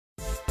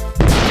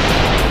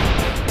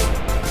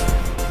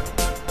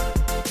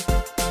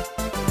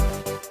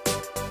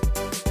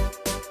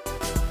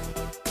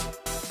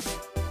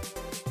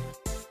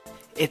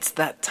it's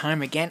that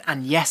time again,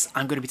 and yes,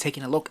 I'm going to be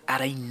taking a look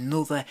at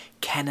another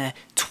Kenner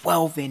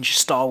 12-inch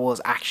Star Wars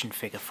action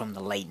figure from the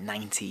late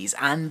 90s,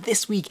 and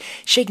this week,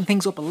 shaking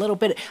things up a little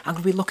bit, I'm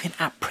going to be looking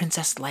at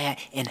Princess Leia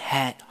in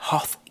her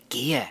Hoth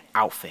gear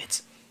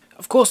outfit.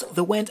 Of course,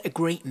 there weren't a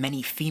great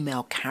many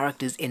female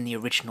characters in the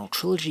original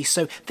trilogy,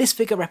 so this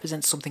figure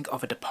represents something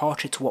of a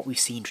departure to what we've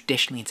seen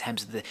traditionally in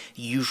terms of the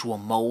usual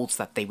moulds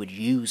that they would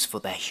use for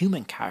their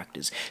human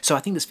characters. So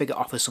I think this figure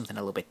offers something a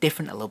little bit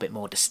different, a little bit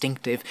more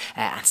distinctive,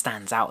 and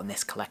stands out in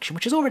this collection,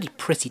 which is already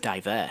pretty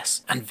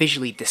diverse and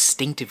visually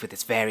distinctive with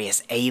its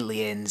various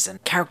aliens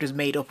and characters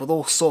made up with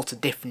all sorts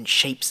of different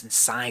shapes and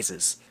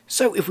sizes.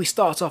 So if we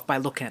start off by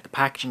looking at the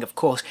packaging, of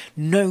course,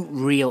 no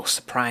real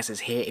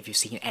surprises here if you've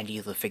seen any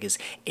other figures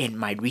in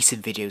my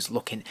recent videos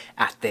looking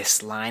at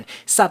this line.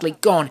 Sadly,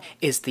 gone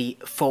is the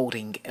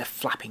folding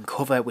flapping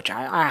cover, which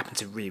I happen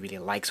to really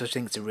like, so I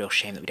think it's a real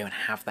shame that we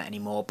don't have that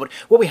anymore. But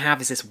what we have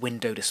is this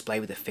window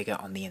display with the figure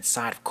on the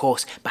inside. Of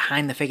course,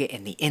 behind the figure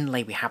in the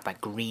inlay, we have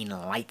that green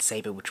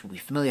lightsaber, which will be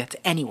familiar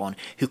to anyone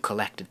who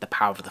collected the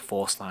Power of the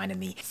Force line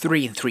in the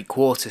 3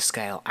 3/4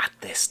 scale at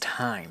this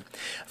time.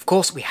 Of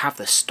course, we have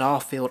the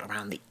star field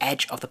around the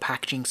edge of the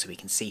packaging so we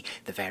can see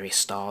the various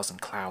stars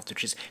and clouds,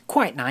 which is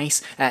quite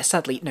nice.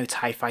 Sadly, no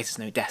TIE Fighters,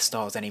 no Death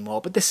Stars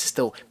anymore, but this is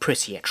still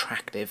pretty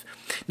attractive.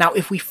 Now,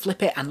 if we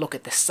flip it and look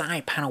at the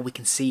side panel, we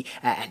can see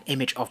an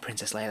image of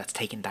Princess Leia that's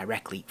taken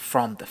directly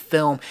from the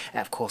film.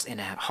 Of course, in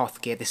her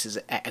Hoth gear, this is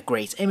a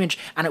great image,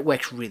 and it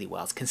works really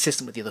well. It's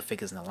consistent with the other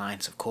figures in the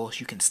line, so of course,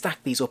 you can stack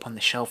these up on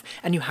the shelf,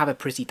 and you have a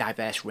pretty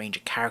diverse range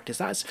of characters.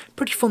 That's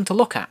pretty fun to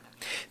look at.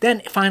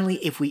 Then,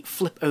 finally, if we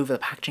flip over the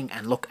packaging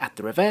and look at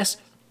the reverse,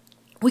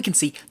 we can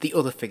see the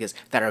other figures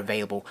that are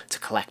available to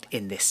collect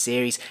in this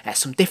series.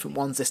 Some different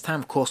ones this time.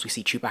 Of course, we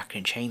see Chewbacca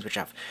in chains, which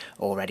I've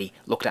already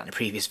looked at in a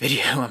previous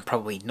video and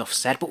probably enough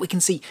said, but we can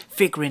see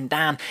Figuring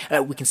Dan,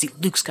 we can see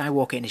Luke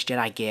Skywalker in his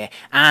Jedi gear,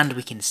 and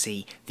we can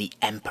see the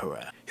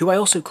Emperor, who I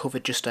also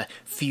covered just a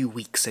few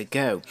weeks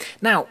ago.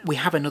 Now, we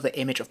have another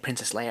image of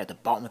Princess Leia at the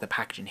bottom of the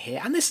packaging here,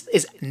 and this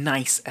is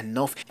nice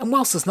enough, and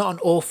whilst there's not an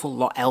awful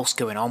lot else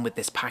going on with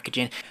this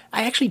packaging,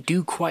 I actually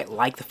do quite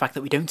like the fact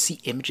that we don't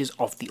see images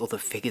of the other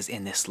figures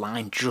in this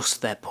line,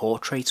 just their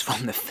portraits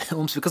from the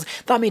films, because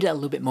that made it a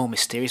little bit more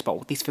mysterious about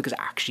what these figures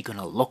are actually going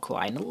to look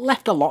like, and it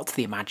left a lot to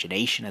the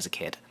imagination as a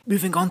kid.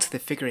 Moving on to the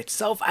figure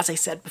itself, as I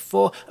said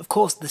before, of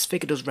course this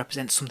figure does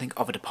represent something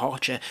of a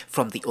departure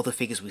from the other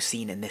figures we've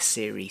seen in this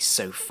series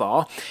so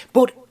far,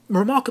 but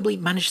remarkably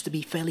managed to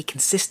be fairly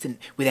consistent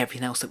with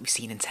everything else that we've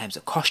seen in terms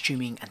of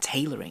costuming and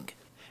tailoring.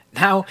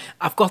 Now,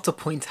 I've got to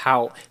point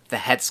out the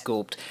head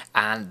sculpt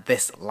and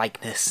this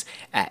likeness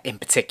in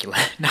particular.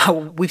 Now,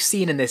 we've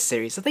seen in this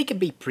series that they can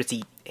be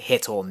pretty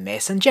hit or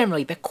miss, and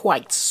generally they're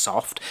quite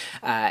soft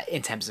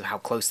in terms of how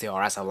close they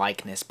are as a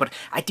likeness, but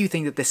I do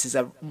think that this is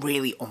a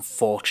really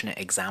unfortunate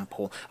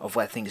example of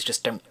where things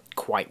just don't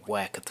quite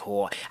work at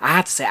all. I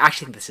have to say, I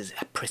actually think this is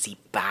a pretty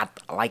bad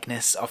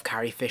likeness of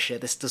Carrie Fisher.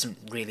 This doesn't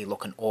really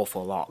look an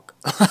awful lot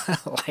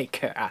like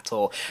her at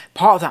all.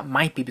 Part of that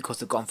might be because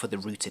they've gone for the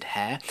rooted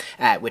hair,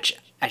 which,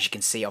 as you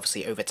can see,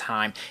 obviously over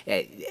time,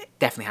 it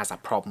definitely has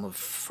that problem of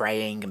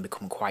fraying and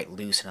becoming quite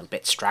loose and a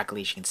bit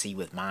straggly, as you can see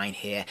with mine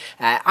here.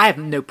 I have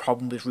no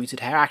problem with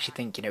rooted hair. I actually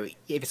think, you know,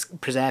 if it's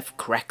preserved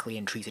correctly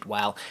and treated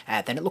well,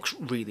 then it looks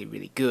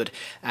really good.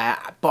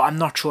 But I'm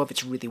not sure if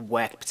it's really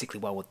worked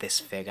particularly well with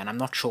this figure, and I'm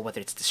not sure whether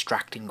it's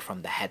distracting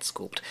from the head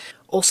sculpt.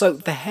 Also,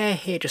 the hair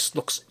here just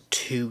looks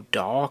too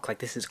dark. Like,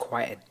 this is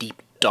quite a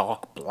deep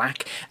dark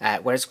black,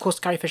 whereas of course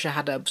Carrie Fisher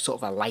had a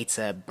sort of a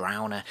lighter,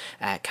 browner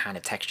kind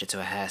of texture to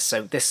her hair,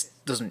 so this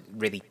doesn't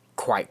really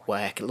quite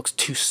work. It looks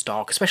too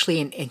stark, especially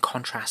in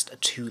contrast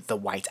to the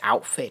white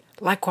outfit.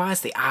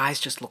 Likewise, the eyes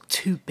just look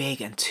too big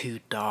and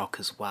too dark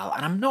as well,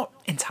 and I'm not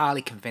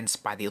entirely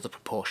convinced by the other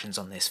proportions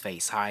on this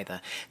face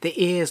either.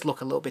 The ears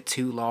look a little bit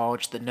too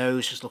large, the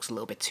nose just looks a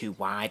little bit too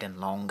wide and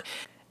long,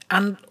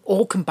 and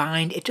all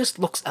combined, it just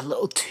looks a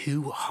little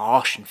too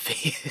harsh and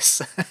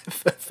fierce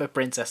for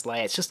Princess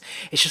Leia.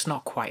 It's just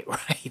not quite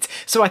right.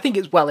 So I think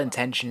it's well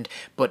intentioned,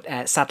 but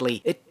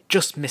sadly, it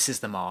just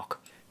misses the mark.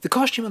 The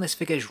costume on this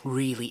figure is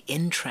really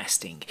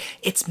interesting.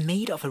 It's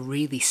made of a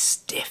really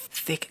stiff,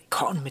 thick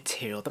cotton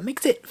material that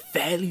makes it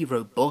fairly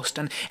robust,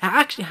 and it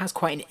actually has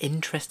quite an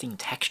interesting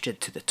texture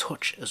to the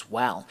touch as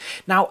well.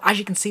 Now, as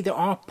you can see, there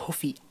are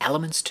puffy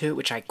elements to it,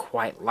 which I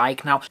quite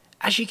like. Now,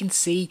 as you can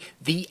see,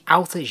 the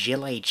outer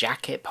gilet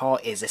jacket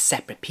part is a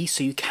separate piece,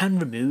 so you can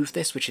remove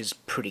this, which is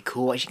pretty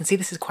cool. As you can see,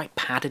 this is quite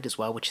padded as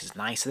well, which is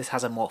nice. So this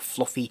has a more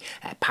fluffy,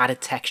 padded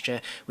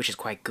texture, which is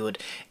quite good.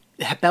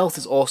 Her belt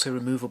is also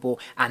removable,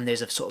 and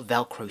there's a sort of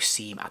Velcro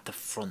seam at the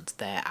front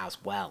there as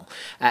well.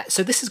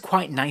 So this is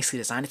quite nicely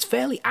designed. It's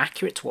fairly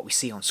accurate to what we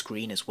see on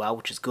screen as well,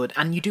 which is good,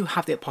 and you do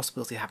have the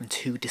possibility of having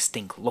two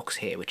distinct looks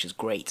here, which is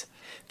great.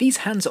 These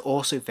hands are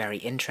also very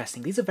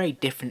interesting. These are very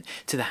different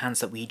to the hands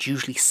that we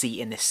usually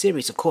see in this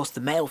series. Of course, the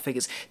male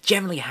figures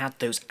generally had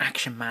those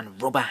Action Man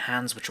rubber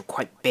hands, which are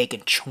quite big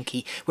and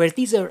chunky, whereas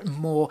these are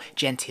more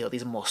genteel,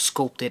 these are more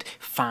sculpted,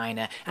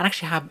 finer, and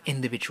actually have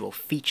individual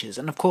features.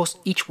 And of course,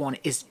 each one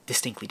is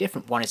distinctly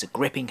different. One is a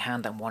gripping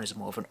hand and one is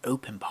more of an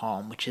open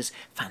palm, which is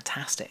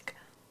fantastic.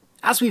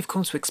 As we've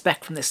come to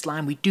expect from this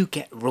line, we do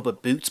get rubber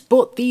boots,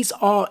 but these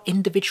are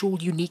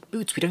individual unique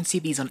boots. We don't see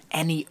these on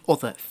any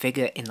other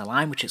figure in the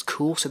line, which is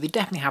cool, so they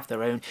definitely have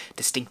their own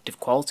distinctive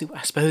quality,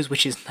 I suppose,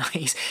 which is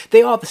nice.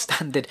 They are the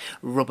standard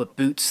rubber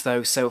boots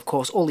though, so of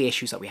course all the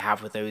issues that we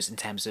have with those in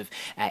terms of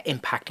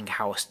impacting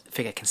how a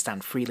figure can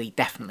stand freely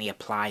definitely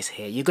applies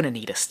here. You're going to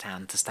need a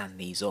stand to stand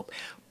these up.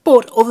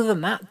 But other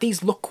than that,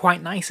 these look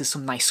quite nice. There's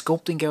some nice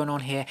sculpting going on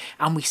here,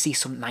 and we see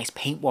some nice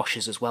paint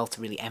washes as well to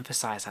really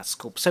emphasise that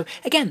sculpt. So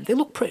again, they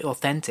look pretty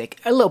authentic,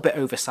 a little bit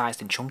oversized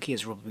and chunky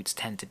as rubber boots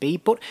tend to be,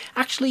 but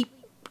actually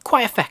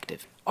quite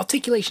effective.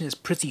 Articulation is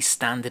pretty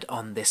standard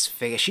on this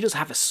figure. She does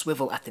have a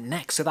swivel at the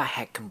neck, so that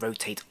head can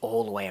rotate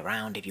all the way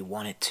around if you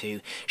want it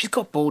to. She's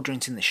got ball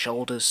joints in the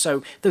shoulders,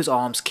 so those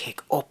arms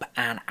kick up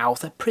and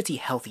out a pretty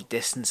healthy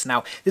distance.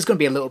 Now, there's going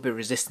to be a little bit of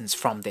resistance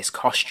from this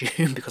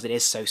costume because it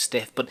is so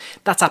stiff, but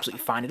that's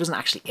absolutely fine. It doesn't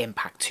actually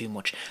impact too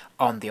much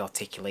on the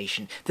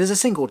articulation. There's a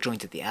single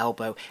joint at the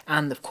elbow,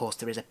 and of course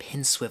there is a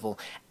pin swivel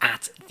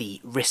at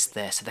the wrist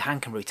there, so the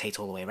hand can rotate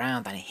all the way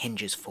around and it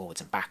hinges forwards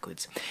and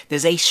backwards.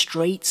 There's a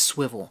straight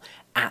swivel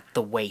at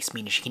the waist,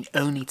 meaning she can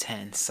only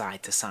turn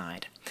side to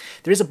side.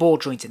 There is a ball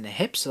joint in the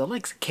hips, so the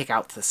legs kick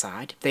out to the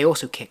side. They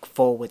also kick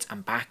forwards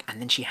and back,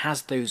 and then she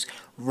has those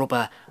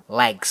rubber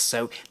legs,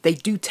 so they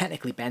do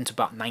technically bend to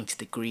about 90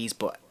 degrees,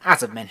 but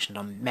as I've mentioned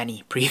on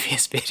many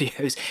previous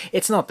videos,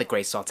 it's not the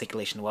greatest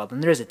articulation in the world,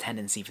 and there is a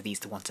tendency for these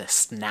to want to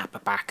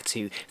snap back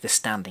to the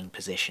standing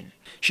position.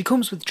 She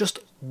comes with just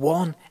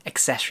one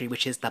accessory,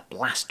 which is the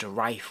blaster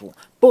rifle,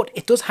 but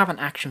it does have an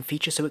action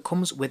feature, so it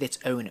comes with its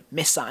own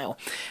missile,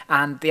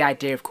 and the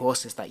idea of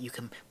course is that you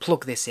can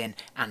plug this in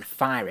and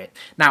fire it.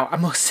 Now I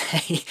must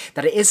say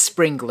that it is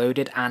spring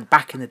loaded, and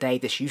back in the day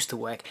this used to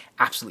work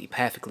absolutely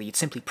perfectly. You'd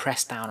simply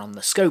press down on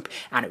the scope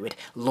and it would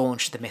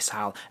launch the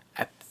missile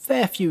a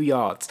fair few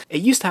yards.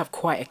 It used to have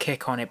quite a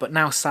kick on it, but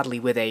now sadly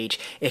with age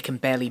it can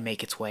barely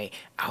make its way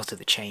out of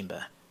the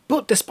chamber.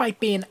 But despite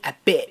being a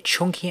bit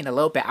chunky and a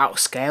little bit out of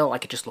scale,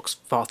 like it just looks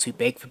far too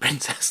big for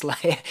Princess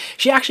Leia,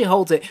 she actually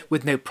holds it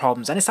with no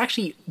problems, and it's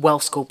actually well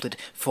sculpted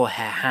for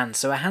her hands.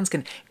 So her hands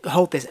can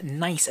hold this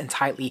nice and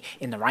tightly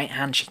in the right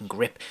hand. She can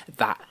grip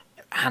that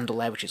handle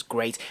there, which is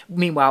great.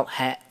 Meanwhile,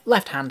 her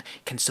left hand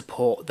can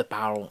support the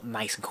barrel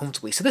nice and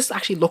comfortably. So this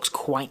actually looks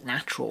quite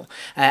natural.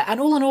 And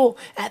all in all,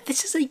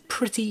 this is a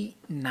pretty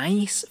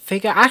nice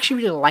figure. I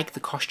actually really like the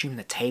costume,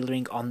 the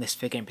tailoring on this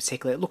figure in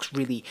particular. It looks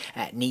really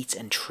neat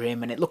and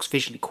trim, and it looks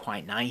visually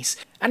quite nice.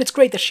 And it's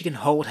great that she can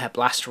hold her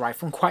blaster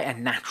rifle in quite a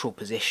natural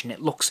position.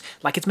 It looks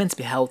like it's meant to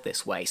be held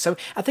this way. So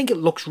I think it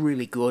looks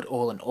really good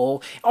all in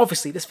all.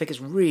 Obviously, this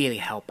figure's really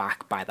held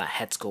back by that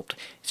head sculpt.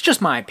 It's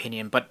just my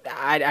opinion, but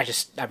I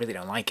really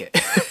don't like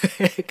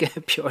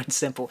it. Pure and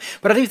simple.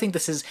 But I do think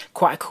this is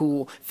quite a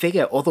cool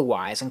figure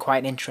otherwise, and quite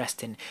an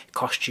interesting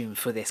costume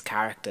for this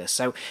character.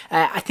 So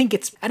I think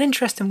it's an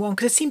interesting one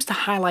because it seems to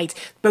highlight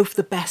both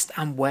the best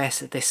and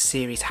worst that this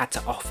series had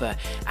to offer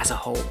as a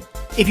whole.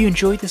 If you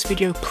enjoyed this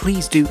video,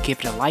 please do give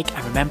it a like,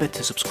 and remember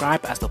to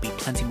subscribe as there'll be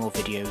plenty more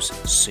videos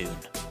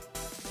soon.